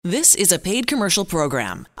This is a paid commercial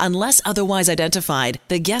program. Unless otherwise identified,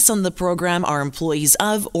 the guests on the program are employees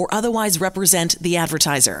of or otherwise represent the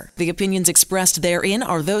advertiser. The opinions expressed therein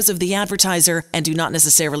are those of the advertiser and do not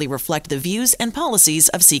necessarily reflect the views and policies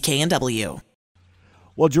of CK&W.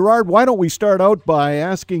 Well, Gerrard, why don't we start out by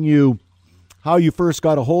asking you how you first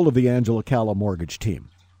got a hold of the Angela Calla mortgage team?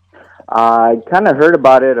 I kind of heard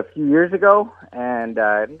about it a few years ago, and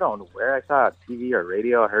I don't know where I saw it, TV or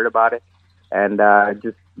radio. I heard about it, and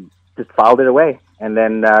just filed it away. And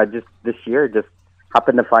then just this year, just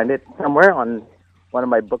happened to find it somewhere on one of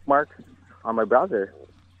my bookmarks on my browser.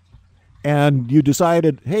 And you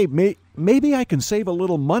decided, hey, maybe I can save a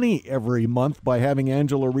little money every month by having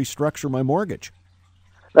Angela restructure my mortgage.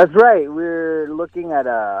 That's right. We're looking at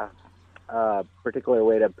a particular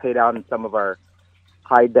way to pay down some of our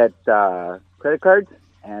high debt credit cards,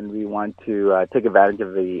 and we want to take advantage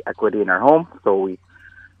of the equity in our home. So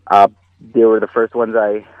they were the first ones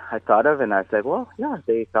I thought of, and I said, well, yeah,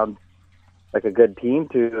 they sound like a good team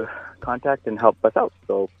to contact and help us out.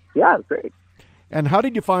 So, yeah, it's great. And how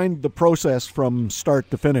did you find the process from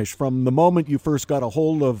start to finish, from the moment you first got a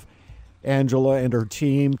hold of Angela and her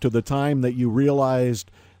team to the time that you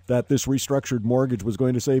realized that this restructured mortgage was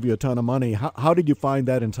going to save you a ton of money? How did you find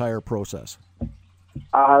that entire process? It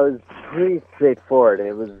was pretty straightforward.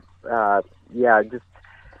 It was, just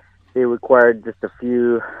they required just a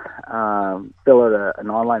few, fill out an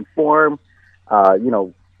online form, ask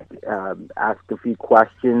a few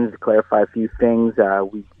questions, clarify a few things.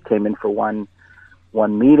 We came in for one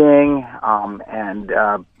meeting, and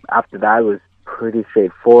after that, it was pretty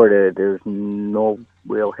straightforward. There's no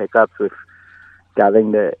real hiccups with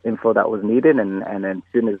gathering the info that was needed, and as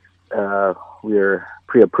soon as we were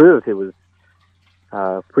pre-approved, it was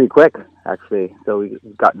pretty quick, actually. So we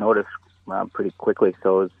got notice pretty quickly,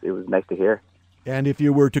 so it was nice to hear. And if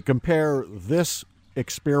you were to compare this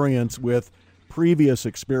experience with previous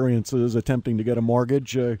experiences attempting to get a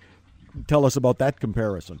mortgage, tell us about that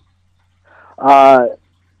comparison. There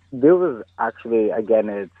was actually, again,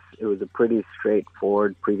 it was a pretty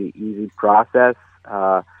straightforward, pretty easy process.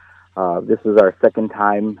 This was our second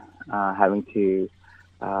time having to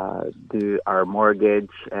do our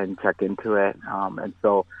mortgage and check into it. And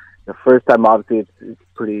so the first time, obviously, it's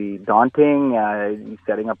pretty daunting,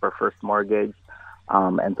 setting up our first mortgage.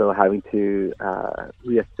 And so having to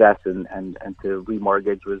reassess and to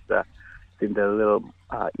remortgage seemed a little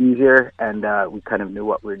easier, and we kind of knew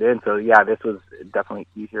what we were doing. So, yeah, this was definitely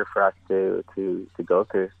easier for us to go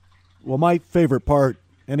through. Well, my favorite part,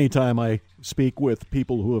 anytime I speak with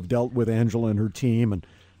people who have dealt with Angela and her team and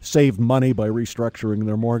saved money by restructuring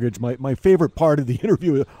their mortgage, my favorite part of the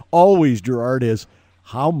interview always, Gerrard, is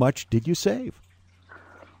how much did you save?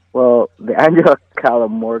 Well, the Angela Calla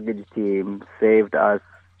mortgage team saved us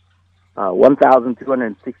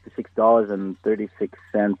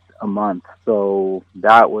 $1,266.36 a month. So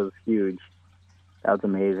that was huge. That was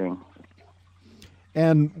amazing.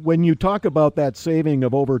 And when you talk about that saving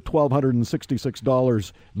of over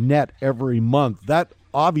 $1,266 net every month, that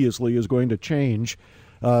obviously is going to change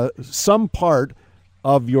some part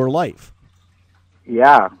of your life.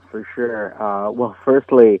 Yeah, for sure. Well,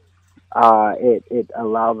 firstly, it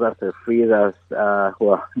allows us or frees us,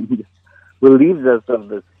 relieves us of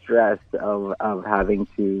the stress of having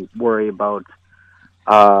to worry about,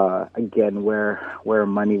 again, where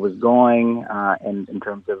money was going, and in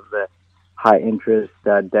terms of the high interest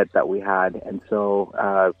debt that we had. And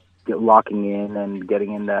so locking in and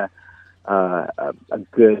getting in a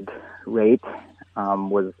good rate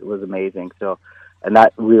was amazing. So, and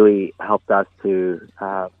that really helped us to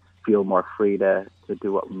feel more free to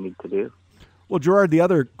do what we need to do. Well, Gerrard, the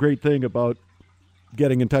other great thing about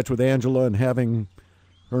getting in touch with Angela and having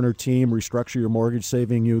her and her team restructure your mortgage,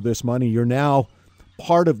 saving you this money, you're now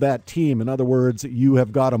part of that team. In other words, you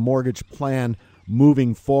have got a mortgage plan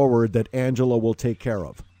moving forward that Angela will take care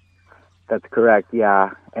of. That's correct,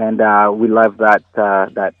 yeah. And we love that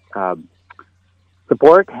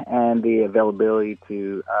support and the availability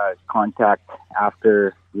to contact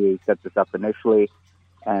after we set this up initially.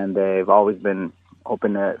 And they've always been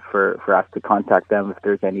open for us to contact them if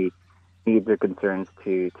there's any needs or concerns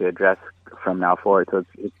to address from now forward. So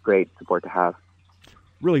it's great support to have.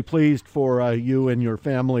 Really pleased for you and your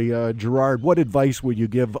family. Gerrard, what advice would you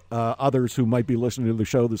give others who might be listening to the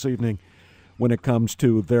show this evening when it comes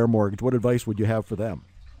to their mortgage? What advice would you have for them?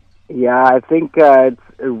 Yeah, I think it's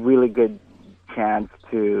a really good chance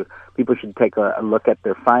to people should take a look at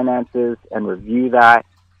their finances and review that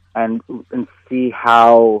and see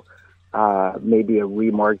how maybe a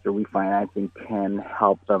remortgage or refinancing can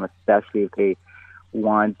help them, especially if they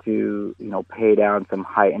want to, pay down some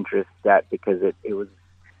high interest debt, because it was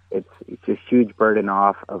huge burden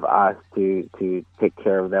off of us to take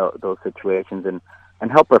care of those situations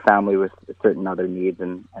and help our family with certain other needs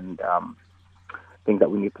and things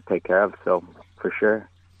that we need to take care of. So for sure.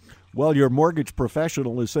 Well, your mortgage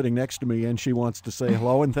professional is sitting next to me, and she wants to say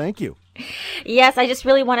hello and thank you. Yes, I just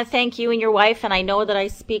really want to thank you and your wife, and I know that I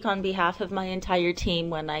speak on behalf of my entire team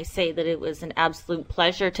when I say that it was an absolute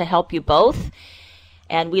pleasure to help you both,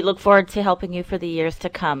 and we look forward to helping you for the years to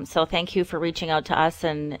come. So thank you for reaching out to us,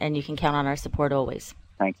 and you can count on our support always.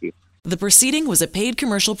 Thank you. The proceeding was a paid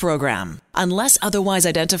commercial program. Unless otherwise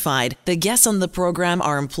identified, the guests on the program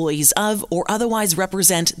are employees of or otherwise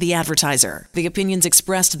represent the advertiser. The opinions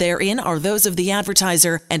expressed therein are those of the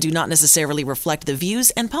advertiser and do not necessarily reflect the views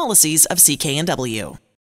and policies of CK&W.